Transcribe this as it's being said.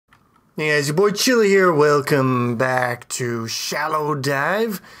Hey guys, your boy Chili here. Welcome back to Shallow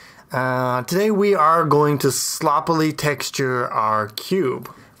Dive. Today we are going to sloppily texture our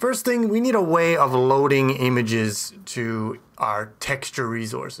cube. First thing, we need a way of loading images to our texture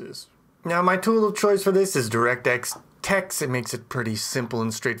resources. Now my tool of choice for this is DirectX Text. It makes it pretty simple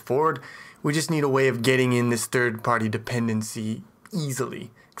and straightforward. We just need a way of getting in this third-party dependency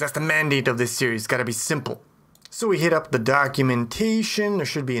easily. Because that's the mandate of this series. It's got to be simple. So we hit up the documentation. There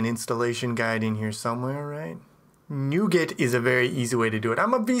should be an installation guide in here somewhere, right? NuGet is a very easy way to do it.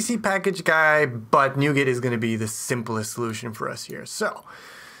 I'm a VC package guy, but NuGet is going to be the simplest solution for us here. So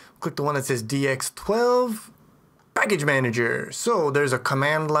click the one that says DX12 Package Manager. So there's a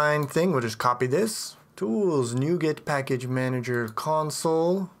command line thing. We'll just copy this. Tools, NuGet Package Manager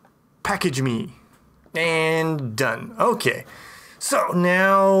Console, Package Me, and done. Okay. So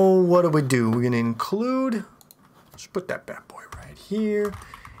now what do? We're going to include... Let's put that bad boy right here.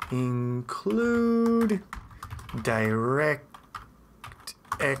 Include DirectX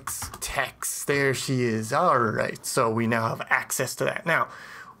text. There she is. All right. So we now have access to that. Now,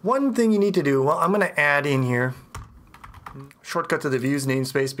 one thing you need to do, well, I'm going to add in here shortcut to the views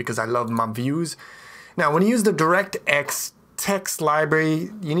namespace because I love my views. Now, when you use the DirectX text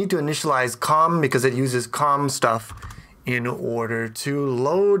library, you need to initialize COM because it uses COM stuff in order to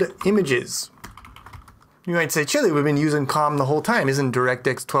load images. You might say, Chili, we've been using COM the whole time. Isn't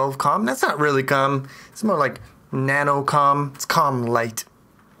DirectX 12 COM? That's not really COM. It's more like nano COM. It's COM light.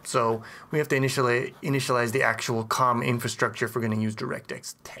 So we have to initialize the actual COM infrastructure if we're going to use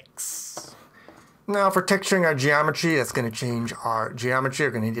DirectX text. Now for texturing our geometry, that's going to change our geometry.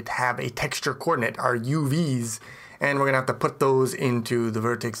 We're going to need to have a texture coordinate, our UVs, and we're going to have to put those into the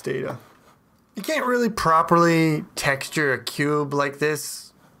vertex data. You can't really properly texture a cube like this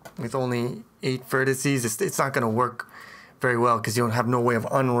with only 8 vertices. It's not going to work very well because you don't have no way of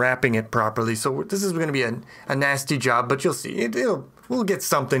unwrapping it properly. So this is going to be a nasty job, but you'll see. We'll get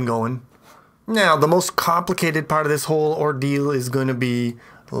something going. Now, the most complicated part of this whole ordeal is going to be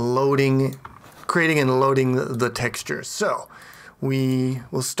creating and loading the texture. So we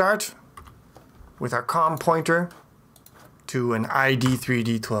will start with our COM pointer to an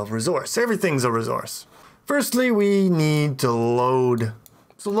ID3D12 resource. Everything's a resource. Firstly, we need to load.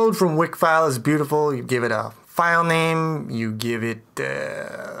 So load from WIC file is beautiful. You give it a file name. You give it,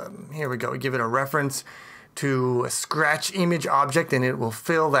 here we go. We give it a reference to a scratch image object and it will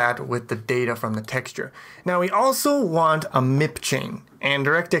fill that with the data from the texture. Now we also want a MIP chain and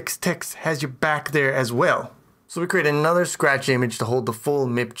DirectX Text has your back there as well. So we create another scratch image to hold the full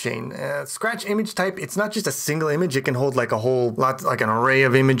MIP chain. Scratch image type, it's not just a single image. It can hold like a whole lot, like an array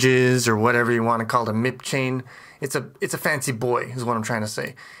of images or whatever you want to call it, a MIP chain. It's a fancy boy is what I'm trying to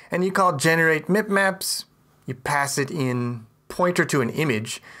say. And you call generate MIP maps, you pass it in pointer to an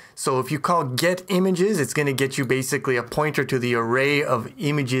image. So if you call get images, it's going to get you basically a pointer to the array of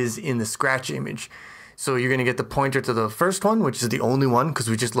images in the scratch image. So you're going to get the pointer to the first one, which is the only one because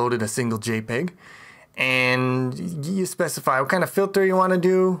we just loaded a single JPEG. And you specify what kind of filter you want to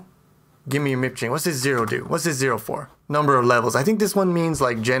do. Give me your MIP chain. What's this 0 do? What's this 0 for? Number of levels. I think this one means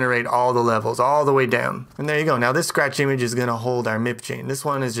like generate all the levels all the way down. And there you go. Now this scratch image is going to hold our MIP chain. This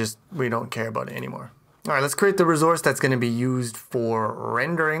one is just, we don't care about it anymore. All right, let's create the resource that's going to be used for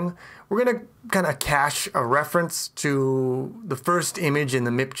rendering. We're going to kind of cache a reference to the first image in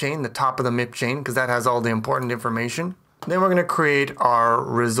the MIP chain, the top of the MIP chain, because that has all the important information. Then we're going to create our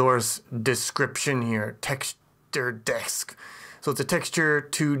resource description here, texture desk. So it's a texture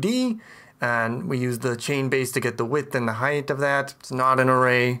 2D, and we use the chain base to get the width and the height of that. It's not an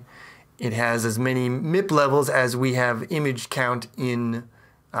array. It has as many MIP levels as we have image count in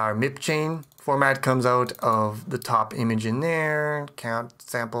our MIP chain. Format comes out of the top image in there, count,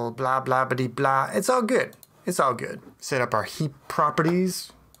 sample, blah, blah, blah, blah. It's all good. It's all good. Set up our heap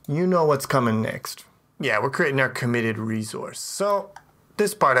properties. You know what's coming next. Yeah, we're creating our committed resource. So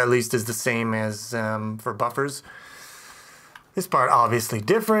this part at least is the same as for buffers. This part obviously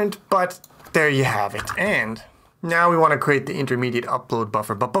different, but there you have it. And now we want to create the intermediate upload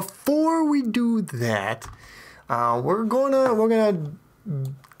buffer. But before we do that, we're gonna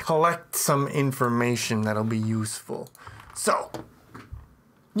collect some information that'll be useful. So,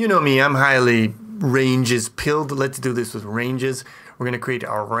 you know me, I'm highly ranges pilled. Let's do this with ranges. We're going to create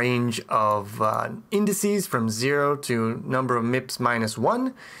a range of indices from 0 to number of MIPs minus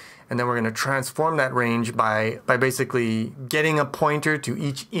 1. And then we're going to transform that range by basically getting a pointer to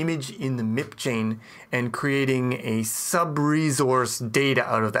each image in the MIP chain and creating a sub-resource data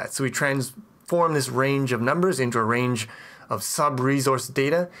out of that. So we transform this range of numbers into a range of sub-resource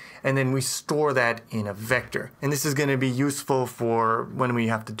data, and then we store that in a vector. And this is going to be useful for when we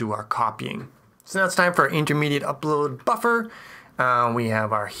have to do our copying. So now it's time for our intermediate upload buffer. We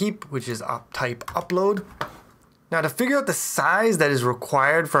have our heap, which is type upload. Now to figure out the size that is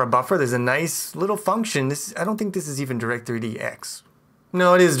required for a buffer, there's a nice little function. I don't think this is even Direct3D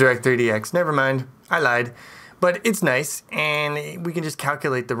No, it is Direct3D Never mind, I lied. But it's nice, and we can just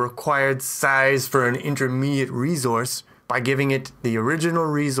calculate the required size for an intermediate resource by giving it the original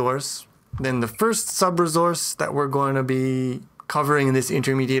resource, then the first sub-resource that we're going to be covering in this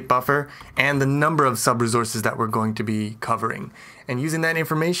intermediate buffer, and the number of sub-resources that we're going to be covering. And using that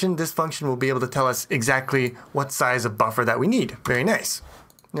information, this function will be able to tell us exactly what size of buffer that we need. Very nice.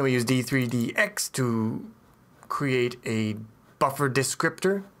 Then we use D3DX to create a buffer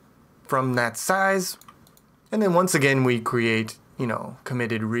descriptor from that size. And then once again, we create,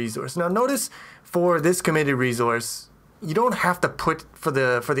 committed resource. Now notice for this committed resource, you don't have to put for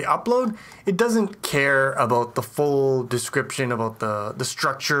the upload. It doesn't care about the full description about the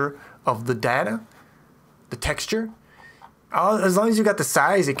structure of the data, the texture. As long as you got the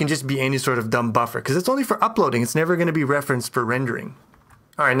size, it can just be any sort of dumb buffer because it's only for uploading. It's never going to be referenced for rendering.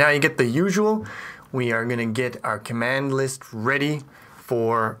 All right, now you get the usual. We are going to get our command list ready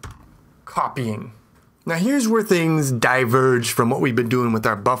for copying. Now here's where things diverge from what we've been doing with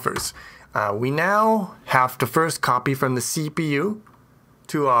our buffers. We now have to first copy from the CPU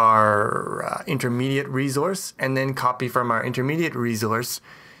to our intermediate resource, and then copy from our intermediate resource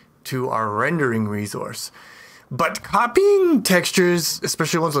to our rendering resource. But copying textures,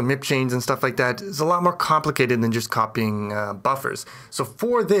 especially ones with MIP chains and stuff like that, is a lot more complicated than just copying buffers. So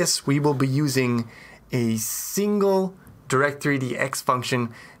for this, we will be using a single Direct3D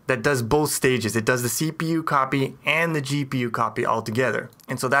function that does both stages. It does the CPU copy and the GPU copy all together.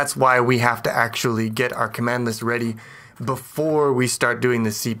 And so that's why we have to actually get our command list ready before we start doing the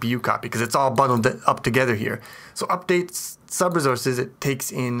CPU copy, because it's all bundled up together here. So updates sub-resources, it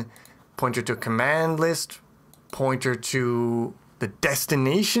takes in pointer to command list, pointer to the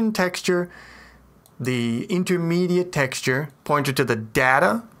destination texture, the intermediate texture, pointer to the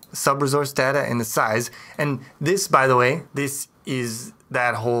data, sub-resource data, and the size. And this, by the way, this is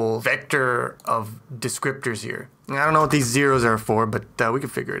that whole vector of descriptors here. And I don't know what these zeros are for, but we can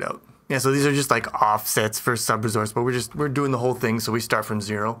figure it out. Yeah, so these are just like offsets for sub-resource, but we're doing the whole thing, so we start from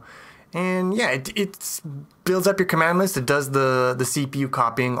 0. And yeah, it builds up your command list. It does the CPU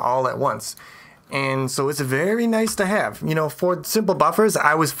copying all at once. And so it's very nice to have. For simple buffers,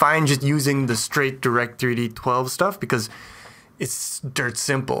 I was fine just using the straight Direct3D 12 stuff because it's dirt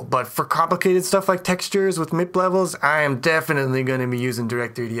simple. But for complicated stuff like textures with MIP levels, I am definitely going to be using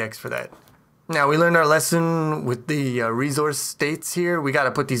Direct3D for that. Now, we learned our lesson with the resource states here. We got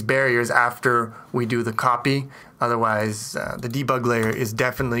to put these barriers after we do the copy. Otherwise, the debug layer is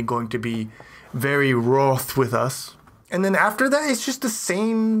definitely going to be very wroth with us. And then after that, it's just the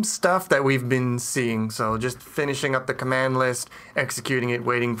same stuff that we've been seeing. So just finishing up the command list, executing it,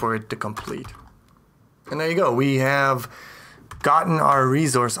 waiting for it to complete. And there you go. We have gotten our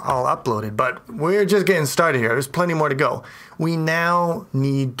resource all uploaded, but we're just getting started here. There's plenty more to go. We now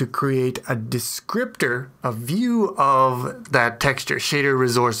need to create a descriptor, a view of that texture, shader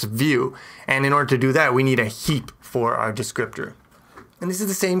resource view. And in order to do that, we need a heap for our descriptor. And this is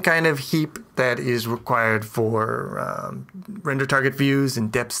the same kind of heap that is required for render target views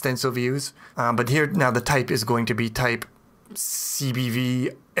and depth stencil views. But here now the type is going to be type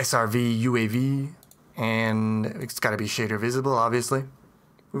CBV, SRV, UAV, and it's got to be shader visible, obviously.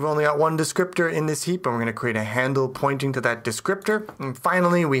 We've only got one descriptor in this heap, and we're going to create a handle pointing to that descriptor. And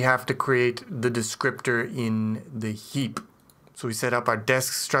finally, we have to create the descriptor in the heap. So we set up our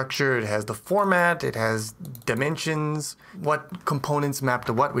desk structure. It has the format, it has dimensions, what components map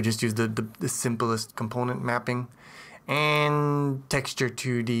to what. We just use the simplest component mapping. And texture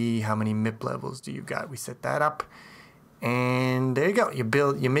 2D, how many MIP levels do you got? We set that up. And there you go.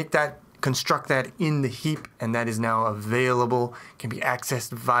 You make that, construct that in the heap, and that is now available, can be accessed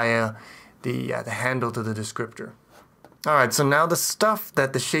via the handle to the descriptor. All right, so now the stuff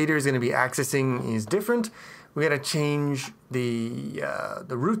that the shader is going to be accessing is different. We got to change the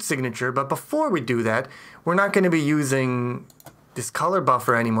root signature, but before we do that, we're not going to be using this color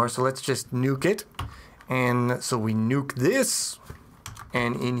buffer anymore, so let's just nuke it. And so we nuke this,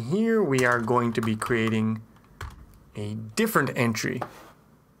 and in here we are going to be creating a different entry.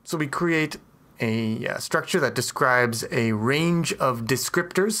 So we create a structure that describes a range of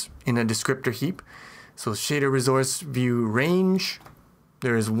descriptors in a descriptor heap. So shader resource view range,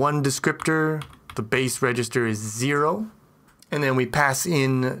 there is one descriptor, the base register is 0, and then we pass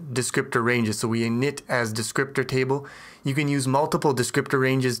in descriptor ranges. So we init as descriptor table. You can use multiple descriptor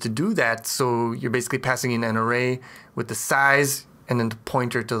ranges to do that. So you're basically passing in an array with the size and then the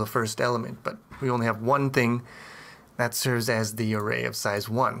pointer to the first element. But we only have one thing that serves as the array of size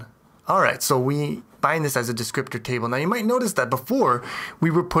 1. All right, so we bind this as a descriptor table. Now you might notice that before we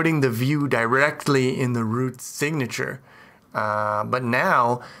were putting the view directly in the root signature. But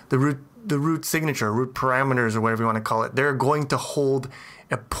now the root signature, root parameters, or whatever you want to call it, they're going to hold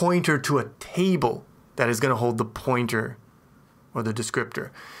a pointer to a table that is going to hold the pointer or the descriptor.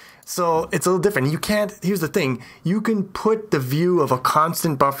 So it's a little different. You can't, here's the thing, you can put the view of a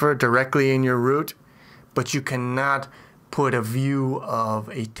constant buffer directly in your root, but you cannot put a view of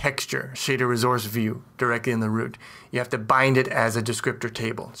a texture, shader resource view, directly in the root. You have to bind it as a descriptor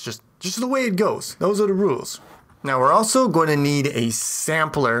table. It's just the way it goes. Those are the rules. Now we're also going to need a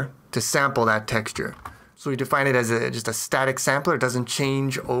sampler to sample that texture. So we define it as just a static sampler. It doesn't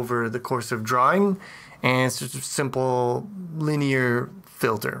change over the course of drawing. And it's just a simple linear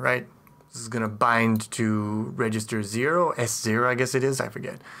filter, right? This is going to bind to register 0, S0 I guess it is, I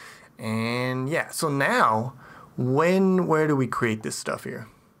forget. And yeah, so now, where do we create this stuff here?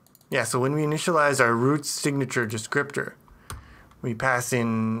 Yeah, so when we initialize our root signature descriptor, we pass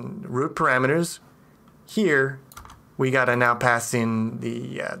in root parameters. Here, we gotta now pass in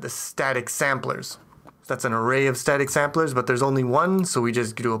the static samplers. That's an array of static samplers, but there's only one, so we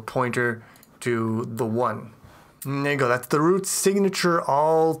just do a pointer to the 1. And there you go, that's the root signature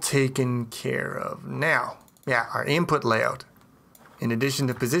all taken care of. Now, yeah, our input layout. In addition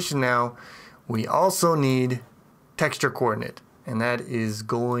to position now, we also need texture coordinate, and that is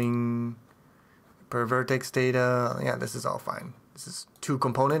going per vertex data. Yeah, this is all fine. This is 2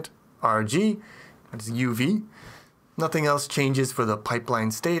 component, RG, that is UV. Nothing else changes for the pipeline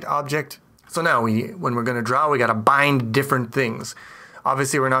state object. So now when we're going to draw, we got to bind different things.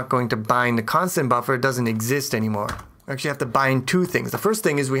 Obviously, we're not going to bind the constant buffer. It doesn't exist anymore. We actually have to bind 2 things. The first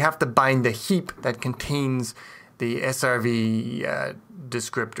thing is we have to bind the heap that contains the SRV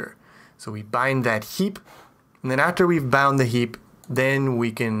descriptor. So we bind that heap, and then after we've bound the heap, then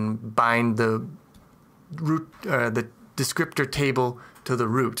we can bind the root, the descriptor table to the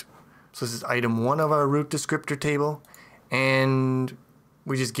root. So this is item 1 of our root descriptor table, and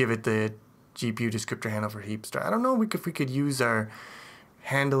we just give it the GPU descriptor handle for heap start. I don't know if we could use our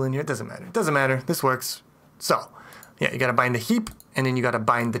handle in here. It doesn't matter. It doesn't matter. This works. So yeah, you got to bind the heap, and then you got to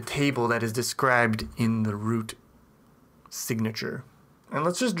bind the table that is described in the root signature. And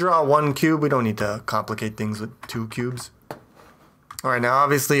let's just draw 1 cube. We don't need to complicate things with 2 cubes. All right, now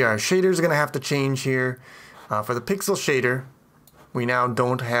obviously our shaders are going to have to change here. For the pixel shader, we now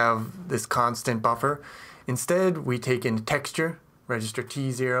don't have this constant buffer. Instead, we take in texture, register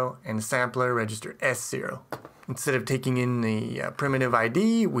T0, and the sampler, register S0. Instead of taking in the primitive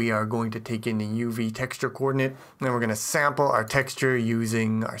ID, we are going to take in the UV texture coordinate. And then we're going to sample our texture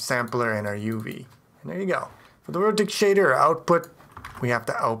using our sampler and our UV. And there you go. For the vertex shader output, we have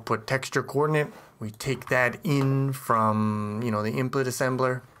to output texture coordinate. We take that in from, the input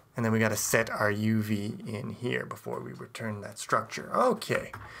assembler. And then we got to set our UV in here before we return that structure.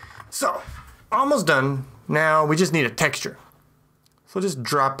 Okay, so almost done. Now we just need a texture. So just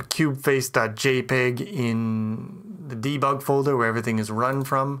drop cubeface.jpg in the debug folder where everything is run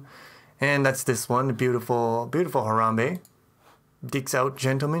from. And that's this one, the beautiful, beautiful Harambe. Dicks out,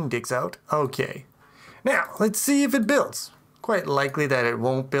 gentlemen, dicks out. Okay, now let's see if it builds. Quite likely that it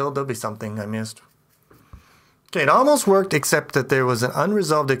won't build. There'll be something I missed. Okay, it almost worked, except that there was an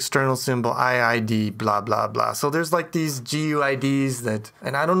unresolved external symbol, IID, blah, blah, blah. So there's like these GUIDs that,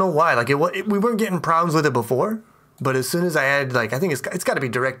 and I don't know why, like we weren't getting problems with it before, but as soon as I added, like, I think it's got to be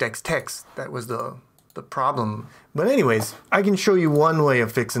DirectX text. That was the problem. But anyways, I can show you one way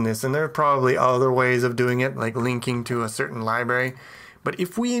of fixing this, and there are probably other ways of doing it, like linking to a certain library. But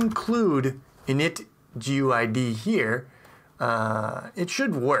if we include init GUID here, it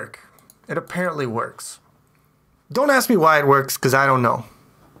should work. It apparently works. Don't ask me why it works, because I don't know.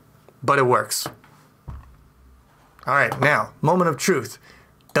 But it works. All right, now, moment of truth.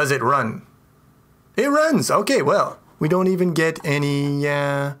 Does it run? It runs. Okay, well, we don't even get any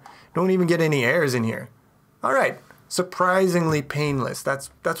errors in here. All right, surprisingly painless. That's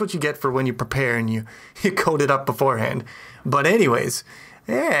what you get for when you prepare and you code it up beforehand. But anyways,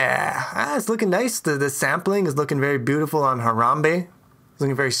 yeah, it's looking nice. The sampling is looking very beautiful on Harambe. It's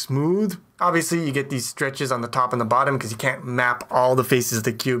looking very smooth. Obviously, you get these stretches on the top and the bottom because you can't map all the faces of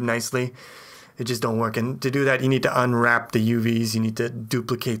the cube nicely. It just don't work. And to do that, you need to unwrap the UVs. You need to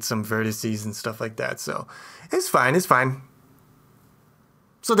duplicate some vertices and stuff like that. So it's fine. It's fine.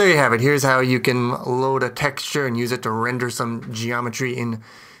 So there you have it. Here's how you can load a texture and use it to render some geometry in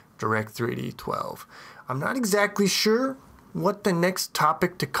Direct3D 12. I'm not exactly sure what the next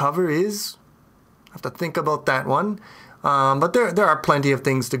topic to cover is. I have to think about that one. But there are plenty of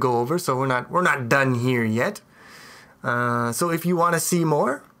things to go over, so we're not done here yet. So if you want to see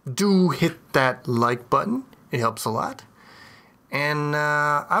more, do hit that like button. It helps a lot. And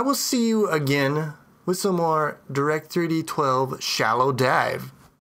I will see you again with some more Direct3D 12 Shallow Dive.